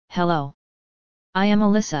Hello. I am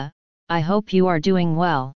Alyssa, I hope you are doing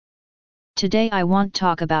well. Today I want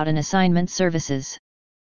talk about an assignment services.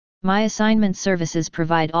 My assignment services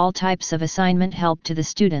provide all types of assignment help to the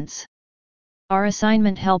students. Our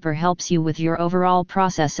assignment helper helps you with your overall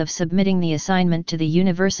process of submitting the assignment to the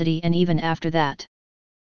university and even after that.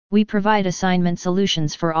 We provide assignment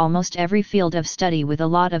solutions for almost every field of study with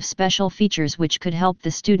a lot of special features which could help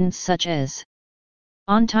the students, such as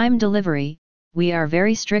on-time delivery. We are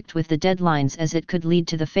very strict with the deadlines as it could lead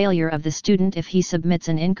to the failure of the student if he submits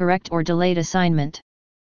an incorrect or delayed assignment.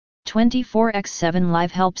 24/7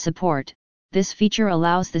 live help support. This feature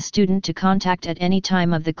allows the student to contact at any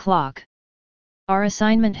time of the clock. Our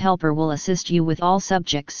assignment helper will assist you with all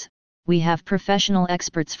subjects. We have professional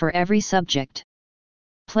experts for every subject.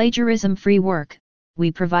 Plagiarism-free work. We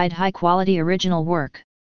provide high-quality original work.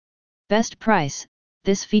 Best price.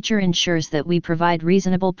 This feature ensures that we provide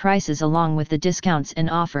reasonable prices along with the discounts and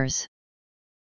offers.